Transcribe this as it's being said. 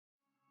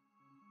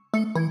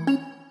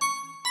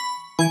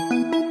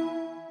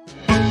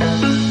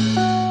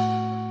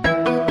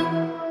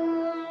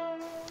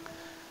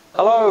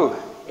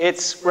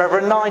it's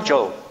Reverend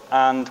Nigel,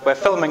 and we're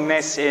filming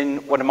this in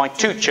one of my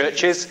two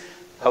churches,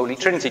 Holy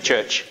Trinity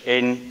Church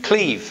in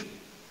Cleve.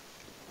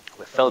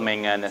 We're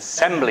filming an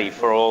assembly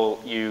for all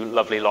you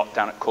lovely lot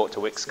down at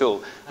Courterwick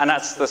School, and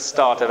that's the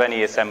start of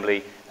any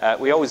assembly.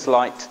 We always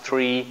light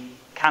 3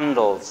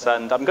 candles,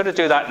 and I'm going to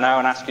do that now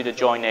and ask you to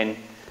join in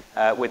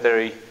with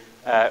the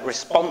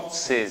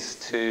responses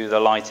to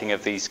the lighting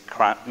of these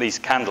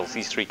candles,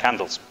 these 3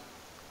 candles.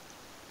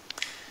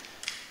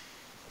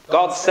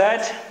 God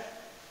said,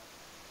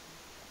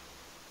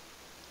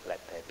 "Let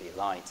there be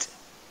light."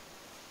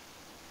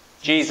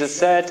 Jesus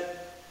said,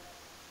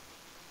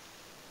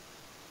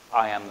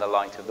 "I am the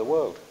light of the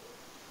world."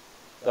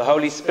 The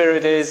Holy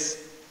Spirit is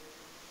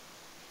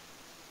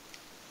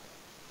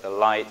the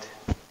light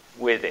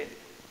within.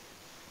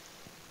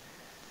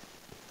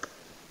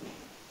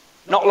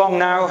 Not long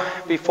now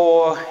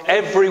before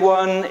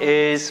everyone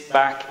is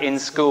back in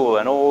school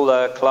and all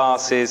the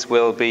classes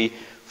will be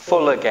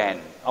full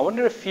again. I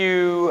wonder if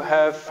you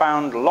have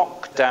found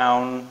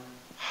lockdown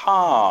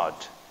hard,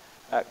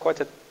 quite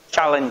a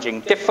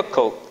challenging,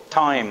 difficult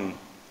time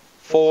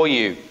for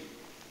you.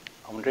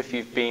 I wonder if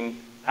you've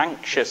been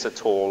anxious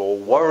at all or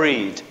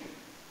worried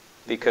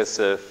because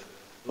of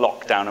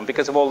lockdown and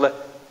because of all the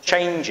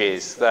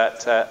changes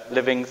that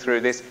living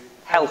through this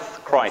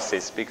health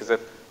crisis because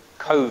of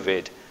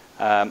COVID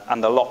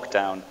and the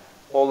lockdown,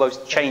 all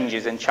those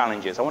changes and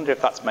challenges. I wonder if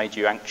that's made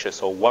you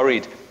anxious or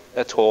worried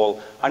at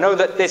all. I know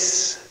that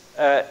this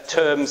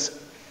term's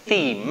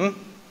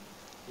theme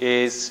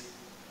is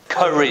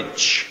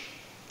courage.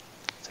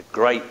 It's a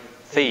great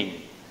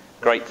theme,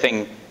 great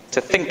thing to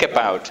think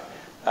about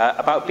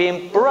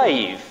being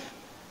brave,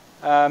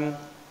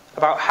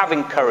 about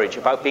having courage,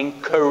 about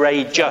being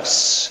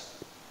courageous.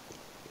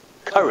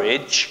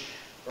 Courage,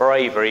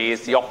 bravery,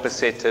 is the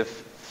opposite of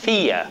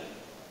fear.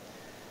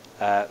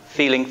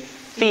 Feeling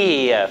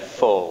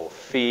fearful,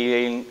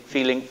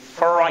 feeling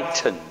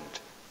frightened.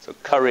 So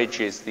courage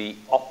is the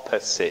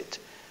opposite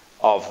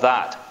of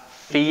that.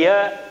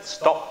 Fear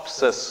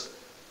stops us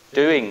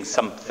doing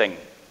something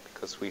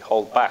because we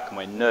hold back and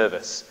we're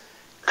nervous.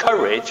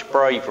 Courage,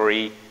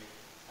 bravery,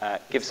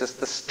 gives us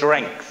the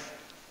strength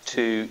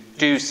to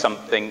do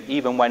something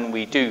even when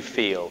we do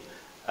feel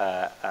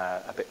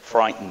a bit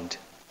frightened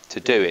to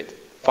do it.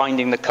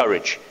 Finding the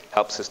courage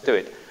helps us do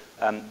it.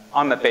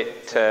 I'm a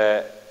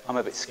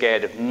bit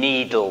scared of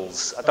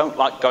needles. I don't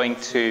like going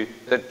to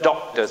the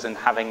doctors and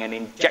having an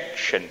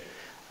injection.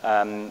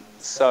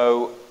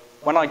 So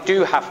when I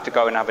do have to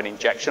go and have an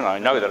injection, I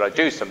know that I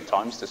do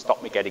sometimes to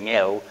stop me getting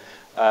ill,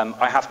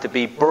 I have to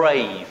be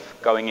brave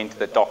going into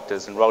the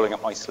doctors and rolling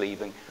up my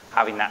sleeve and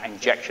having that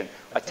injection.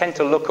 I tend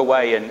to look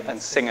away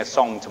and sing a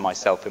song to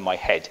myself in my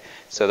head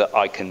so that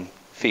I can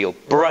feel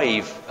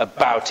brave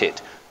about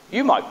it.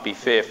 You might be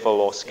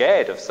fearful or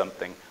scared of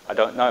something. I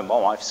don't know.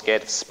 Mom, I'm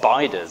scared of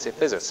spiders. If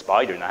there's a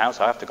spider in the house,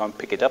 I have to go and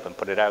pick it up and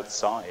put it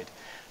outside.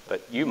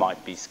 But you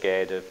might be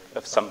scared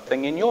of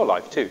something in your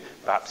life too.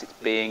 Perhaps it's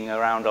being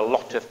around a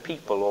lot of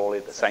people all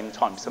at the same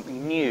time,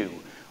 something new.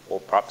 Or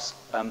perhaps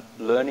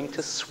learning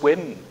to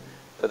swim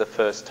for the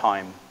first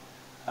time.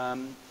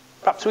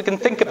 Perhaps we can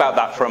think about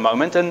that for a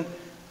moment. And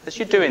as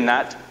you're doing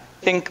that,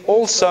 think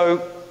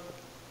also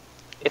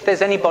if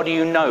there's anybody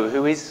you know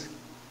who is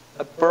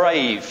a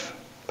brave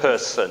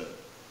person.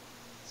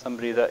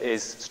 Somebody that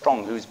is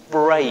strong, who's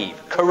brave,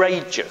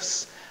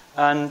 courageous.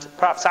 And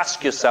perhaps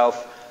ask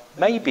yourself,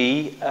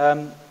 maybe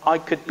I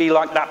could be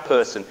like that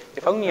person.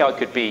 If only I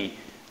could be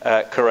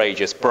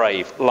courageous,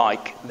 brave,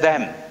 like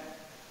them.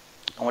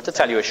 I want to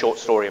tell you a short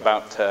story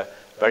about a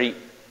very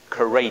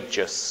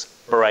courageous,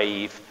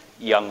 brave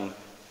young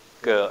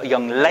girl, a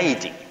young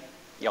lady,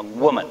 young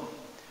woman.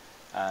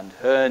 And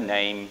her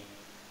name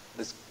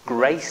was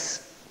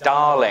Grace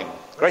Darling.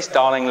 Grace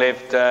Darling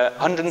lived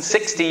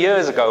 160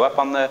 years ago up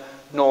on the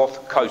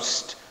north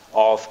coast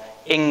of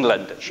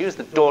England. She was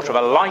the daughter of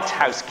a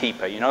lighthouse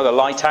keeper. You know, the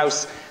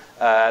lighthouse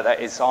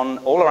that is on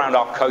all around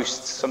our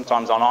coasts,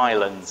 sometimes on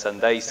islands, and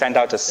they send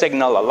out a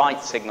signal, a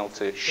light signal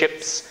to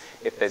ships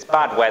if there's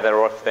bad weather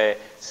or if they're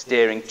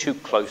steering too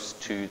close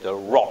to the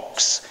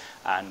rocks.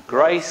 And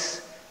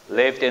Grace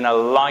lived in a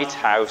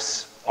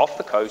lighthouse off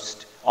the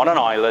coast on an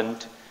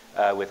island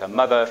with her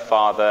mother,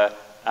 father,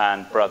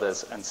 and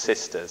brothers and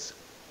sisters.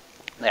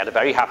 They had a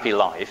very happy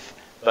life,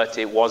 but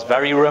it was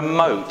very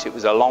remote. It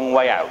was a long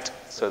way out,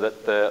 so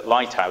that the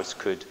lighthouse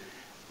could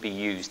be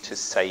used to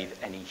save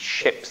any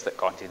ships that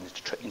got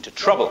into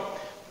trouble.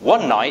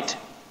 One night,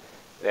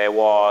 there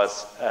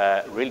was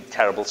a really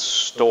terrible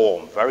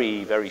storm,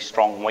 very, very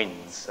strong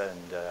winds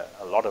and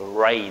a lot of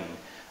rain.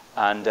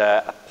 And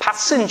a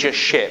passenger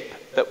ship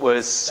that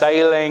was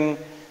sailing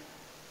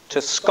to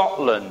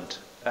Scotland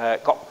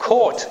got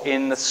caught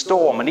in the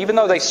storm. And even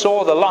though they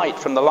saw the light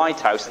from the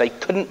lighthouse, they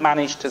couldn't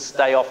manage to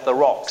stay off the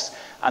rocks.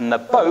 And the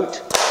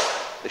boat,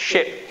 the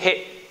ship,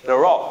 hit the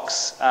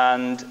rocks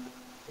and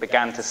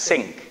began to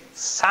sink.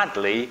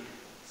 Sadly,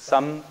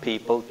 some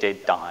people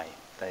did die.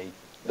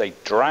 They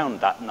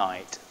drowned that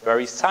night.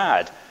 Very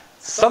sad.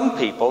 Some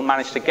people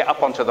managed to get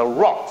up onto the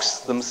rocks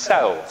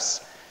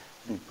themselves.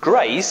 And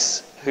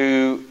Grace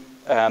who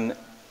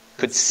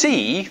could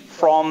see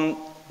from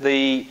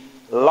the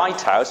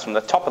lighthouse, from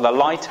the top of the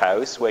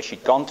lighthouse where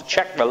she'd gone to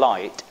check the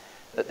light,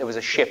 that there was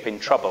a ship in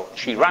trouble.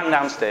 She ran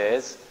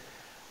downstairs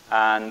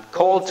and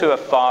called to her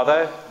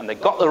father, and they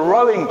got the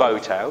rowing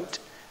boat out,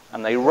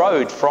 and they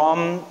rowed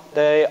from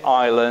the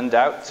island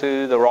out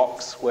to the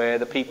rocks where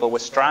the people were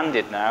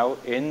stranded now,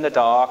 in the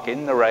dark,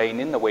 in the rain,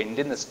 in the wind,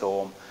 in the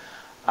storm.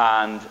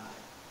 And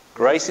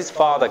Grace's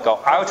father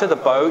got out of the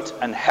boat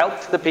and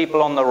helped the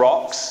people on the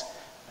rocks,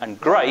 and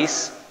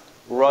Grace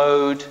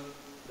rowed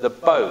the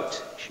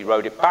boat. She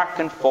rowed it back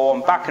and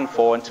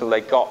forth until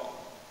they got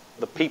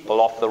the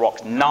people off the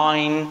rocks.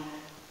 9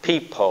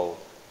 people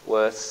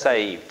were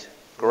saved.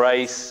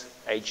 Grace,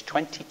 aged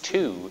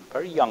 22,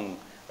 very young,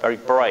 very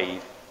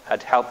brave,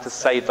 had helped to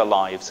save the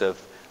lives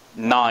of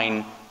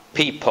 9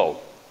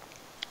 people.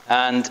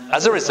 And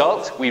as a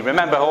result, we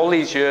remember all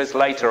these years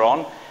later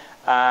on,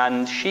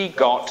 and she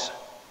got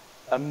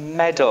a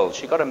medal.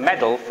 She got a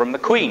medal from the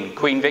Queen,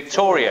 Queen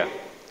Victoria,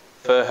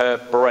 for her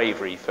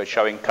bravery, for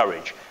showing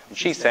courage. And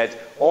she said,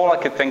 all I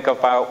could think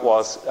about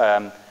was,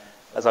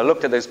 as I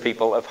looked at those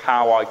people, of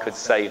how I could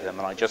save them,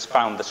 and I just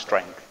found the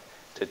strength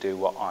to do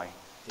what I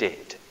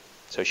did.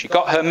 So she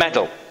got her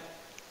medal.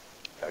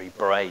 Very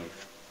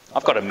brave.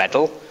 I've got a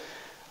medal.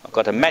 I've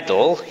got a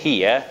medal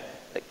here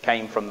that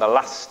came from the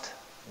last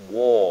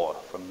war,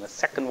 from the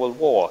Second World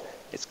War.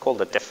 It's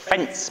called a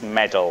Defence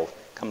Medal.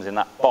 It comes in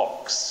that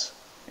box.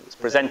 It was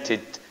presented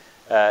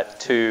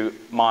to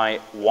my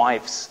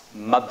wife's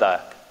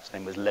mother. Her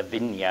name was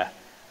Lavinia,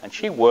 and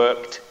she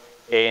worked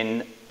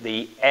in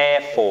the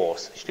Air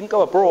Force. She didn't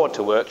go abroad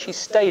to work. She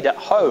stayed at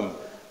home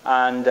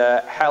and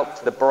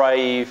helped the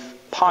brave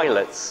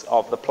pilots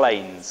of the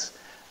planes.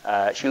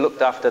 She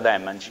looked after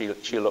them, and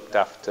she looked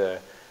after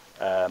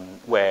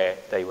where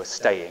they were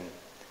staying.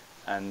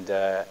 And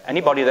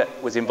anybody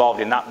that was involved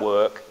in that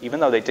work, even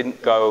though they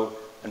didn't go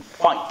and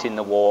fight in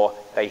the war,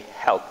 they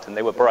helped, and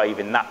they were brave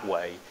in that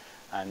way.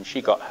 And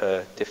she got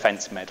her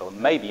defence medal.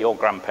 Maybe your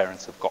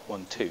grandparents have got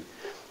one too.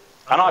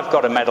 And I've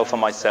got a medal for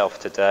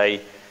myself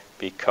today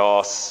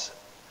because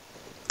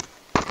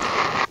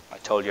I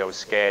told you I was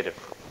scared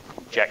of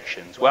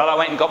injections. Well, I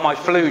went and got my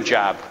flu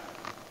jab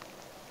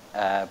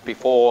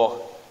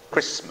before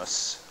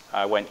Christmas.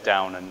 I went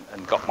down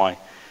and got my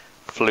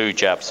flu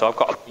jab. So I've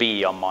got a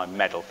B on my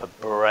medal for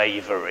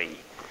bravery.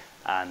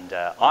 And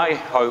I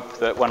hope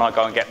that when I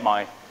go and get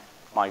my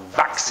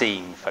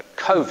vaccine for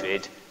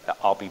COVID, that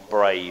I'll be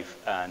brave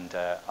and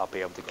I'll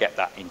be able to get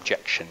that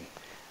injection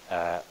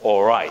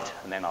all right,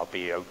 and then I'll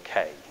be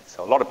okay.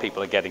 So a lot of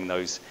people are getting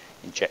those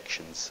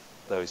injections,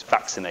 those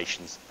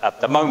vaccinations at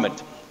the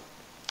moment.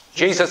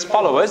 Jesus'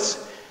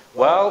 followers,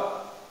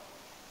 well,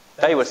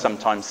 they were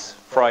sometimes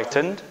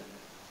frightened,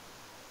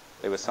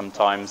 they were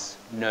sometimes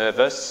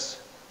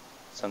nervous,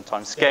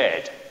 sometimes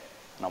scared.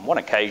 And on one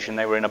occasion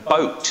they were in a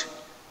boat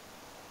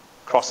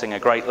crossing a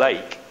great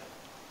lake,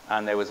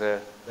 and there was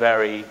a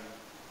very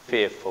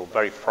fearful,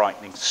 very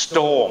frightening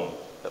storm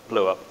that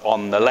blew up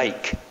on the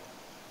lake.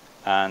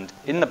 And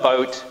in the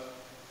boat,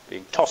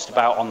 being tossed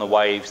about on the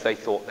waves, they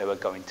thought they were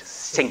going to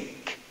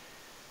sink.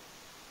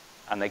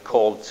 And they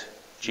called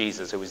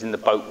Jesus, who was in the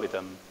boat with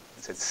them,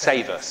 and said,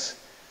 "Save us."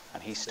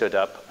 And he stood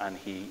up and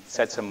he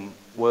said some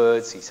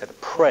words, he said a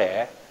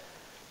prayer,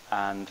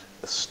 and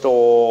the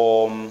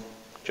storm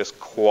just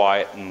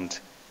quietened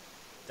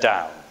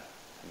down.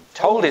 He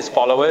told his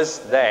followers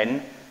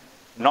then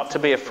not to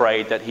be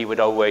afraid, that he would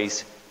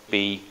always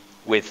be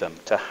with them,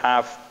 to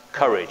have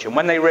courage. And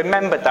when they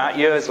remembered that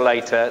years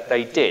later,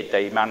 they did.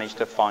 They managed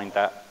to find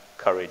that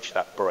courage,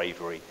 that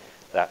bravery,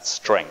 that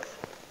strength.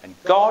 And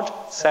God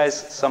says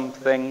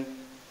something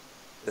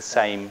the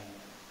same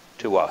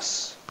to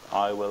us.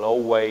 I will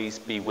always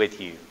be with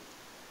you,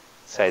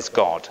 says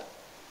God.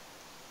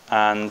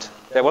 And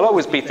there will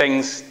always be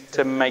things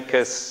to make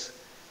us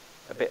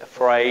a bit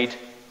afraid,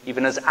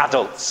 even as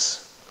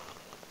adults.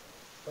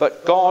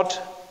 But God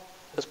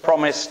has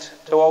promised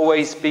to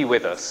always be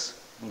with us.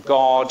 And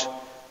God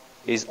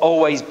is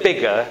always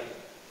bigger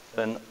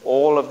than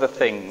all of the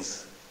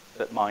things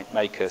that might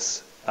make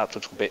us that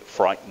little bit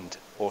frightened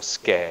or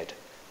scared.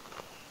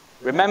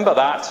 Remember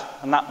that,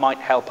 and that might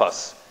help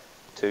us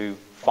to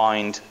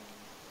find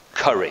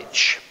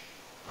courage.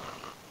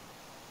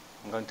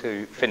 I'm going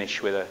to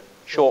finish with a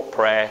short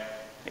prayer.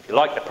 If you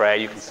like the prayer,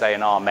 you can say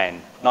an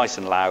amen, nice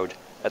and loud,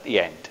 at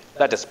the end.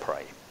 Let us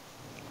pray.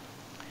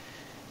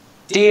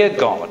 Dear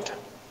God,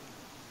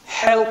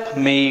 help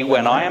me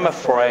when I am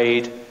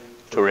afraid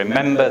to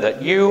remember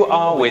that you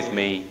are with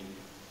me,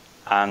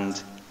 and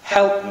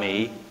help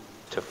me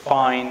to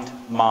find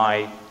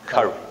my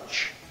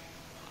courage.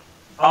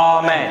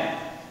 Amen.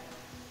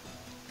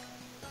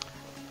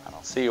 And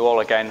I'll see you all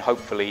again,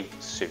 hopefully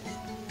soon.